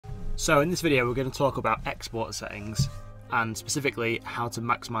So in this video we're going to talk about export settings and specifically how to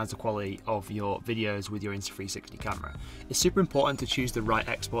maximize the quality of your videos with your Insta360 camera. It's super important to choose the right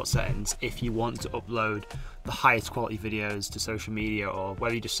export settings if you want to upload the highest quality videos to social media, or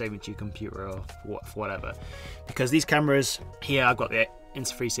whether you just save it to your computer or whatever. Because these cameras here, I've got the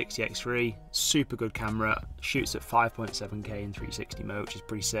Insta360 X3, super good camera, shoots at 5.7K in 360 mode, which is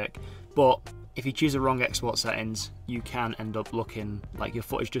pretty sick. But if you choose the wrong export settings, you can end up looking like your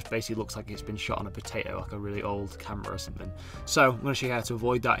footage just basically looks like it's been shot on a potato, like a really old camera or something. So I'm going to show you how to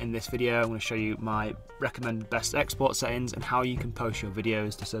avoid that in this video. I'm going to show you my recommended best export settings and how you can post your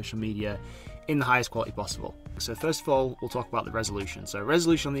videos to social media in the highest quality possible. So first of all, we'll talk about the resolution. So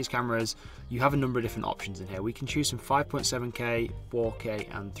resolution on these cameras, you have a number of different options in here. We can choose from 5.7K,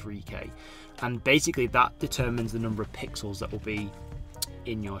 4K and 3K. And basically that determines the number of pixels that will be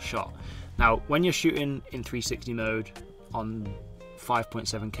in your shot. Now, when you're shooting in 360 mode on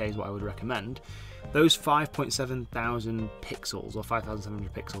 5.7K is what I would recommend. Those 5.7 thousand pixels or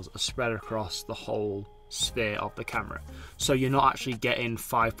 5,700 pixels are spread across the whole sphere of the camera. So you're not actually getting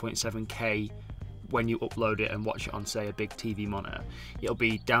 5.7K when you upload it and watch it on, say, a big TV monitor. It'll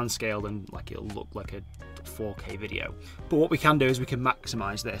be downscaled and like it'll look like a 4K video. But what we can do is we can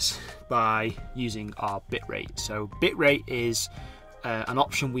maximize this by using our bitrate. So bitrate is an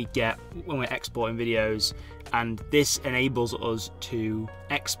option we get when we're exporting videos, and this enables us to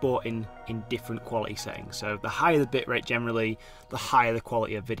export in different quality settings. So the higher the bitrate, generally the higher the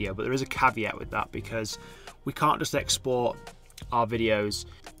quality of video, but there is a caveat with that, because we can't just export our videos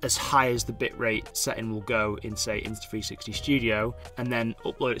as high as the bitrate setting will go in, say, Insta360 Studio, and then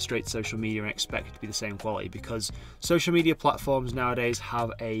upload it straight to social media and expect it to be the same quality, because social media platforms nowadays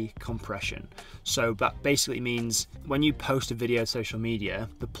have a compression. So that basically means when you post a video to social media,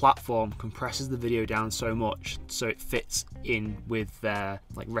 the platform compresses the video down so much so it fits in with their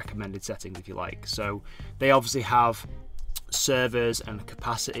like recommended settings, if you like. So they obviously have servers and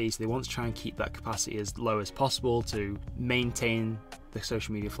capacity, so they want to try and keep that capacity as low as possible to maintain the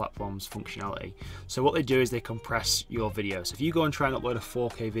social media platform's functionality. So what they do is they compress your video. So if you go and try and upload a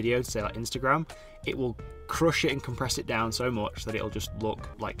 4K video to, say, like Instagram, it will crush it and compress it down so much that it'll just look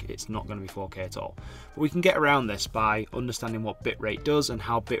like it's not going to be 4K at all. But we can get around this by understanding what bitrate does and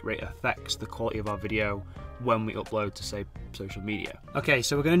how bitrate affects the quality of our video when we upload to, say, social media. Okay,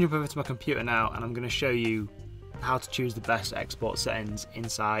 so we're going to jump over to my computer now, and I'm going to show you how to choose the best export settings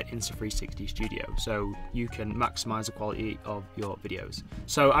inside Insta360 Studio so you can maximize the quality of your videos.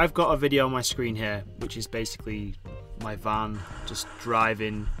 So I've got a video on my screen here, which is basically my van just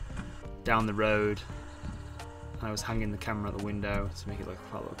driving down the road. I was hanging the camera at the window to make it look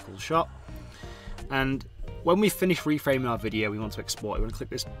quite a cool shot. And when we finish reframing our video, we want to export it. We're going to click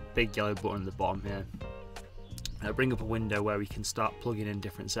this big yellow button at the bottom here. It'll bring up a window where we can start plugging in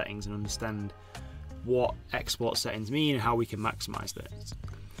different settings and understand what export settings mean and how we can maximize this.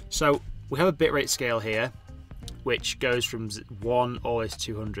 So we have a bitrate scale here, which goes from 1 all the way to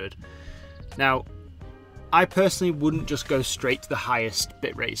 200. Now, I personally wouldn't just go straight to the highest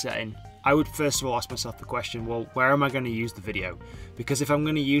bitrate setting. I would first of all ask myself the question, well, where am I going to use the video? Because if I'm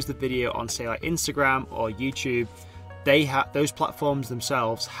going to use the video on, say, like Instagram or YouTube, those platforms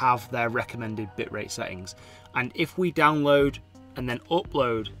themselves have their recommended bitrate settings. And if we download and then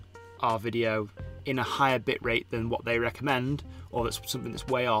upload our video in a higher bitrate than what they recommend, or that's something that's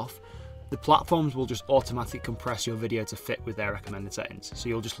way off, the platforms will just automatically compress your video to fit with their recommended settings, so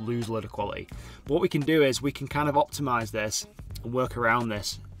you'll just lose a lot of quality. But what we can do is we can kind of optimize this and work around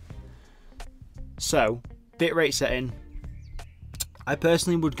this. So bitrate setting, I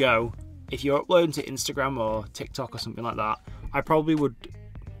personally would go, if you're uploading to Instagram or TikTok or something like that, I probably would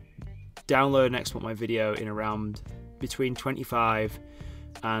download and export my video in around between 25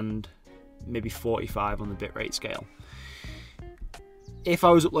 and maybe 45 on the bitrate scale. If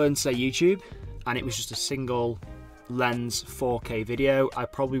I was uploading to, say, YouTube, and it was just a single lens 4K video, I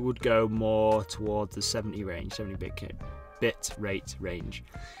probably would go more towards the 70 bit rate range.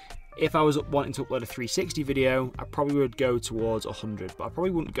 If I was wanting to upload a 360 video, I probably would go towards 100, but I probably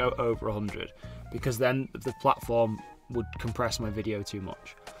wouldn't go over 100 because then the platform would compress my video too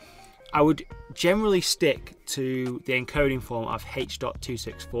much. I would generally stick to the encoding form of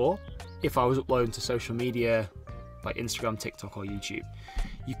H.264 if I was uploading to social media like Instagram, TikTok or YouTube.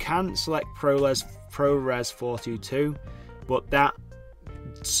 You can select ProRes 422, but that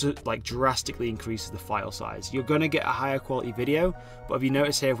like drastically increases the file size. You're going to get a higher quality video, but if you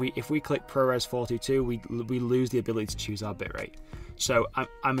notice here, if we click ProRes 422, we lose the ability to choose our bitrate. So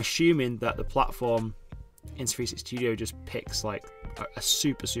I'm assuming that the platform Insta360 Studio just picks like a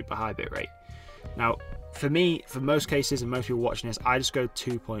super high bitrate. Now, for me, for most cases and most people watching this, I just go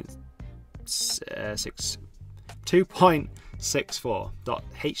 2.3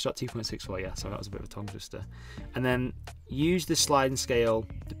 H.2.64, yeah, so that was a bit of a tongue twister. And then use the sliding scale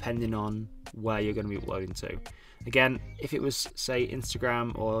depending on where you're going to be uploading to. Again, if it was, say,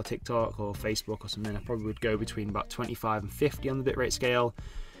 Instagram or TikTok or Facebook or something, I probably would go between about 25 and 50 on the bitrate scale.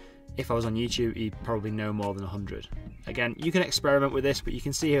 If I was on YouTube, you'd probably no more than 100. Again, you can experiment with this, but you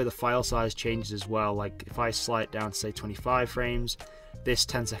can see here the file size changes as well. Like if I slide it down to say 25 frames, this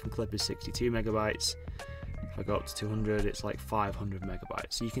 10-second clip is 62 megabytes. If I go up to 200, it's like 500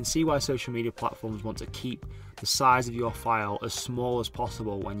 megabytes. So you can see why social media platforms want to keep the size of your file as small as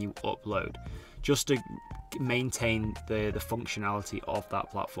possible when you upload, just to maintain the functionality of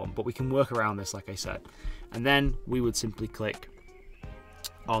that platform. But we can work around this, like I said. And then we would simply click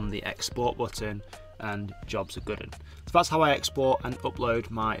on the export button and jobs are good. So that's how I export and upload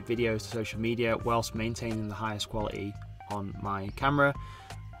my videos to social media whilst maintaining the highest quality on my camera.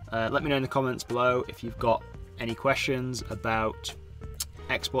 Let me know in the comments below if you've got any questions about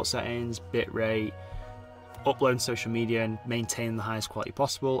export settings, bitrate, uploading to social media and maintaining the highest quality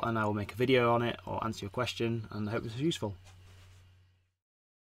possible, and I will make a video on it or answer your question, and I hope this is useful.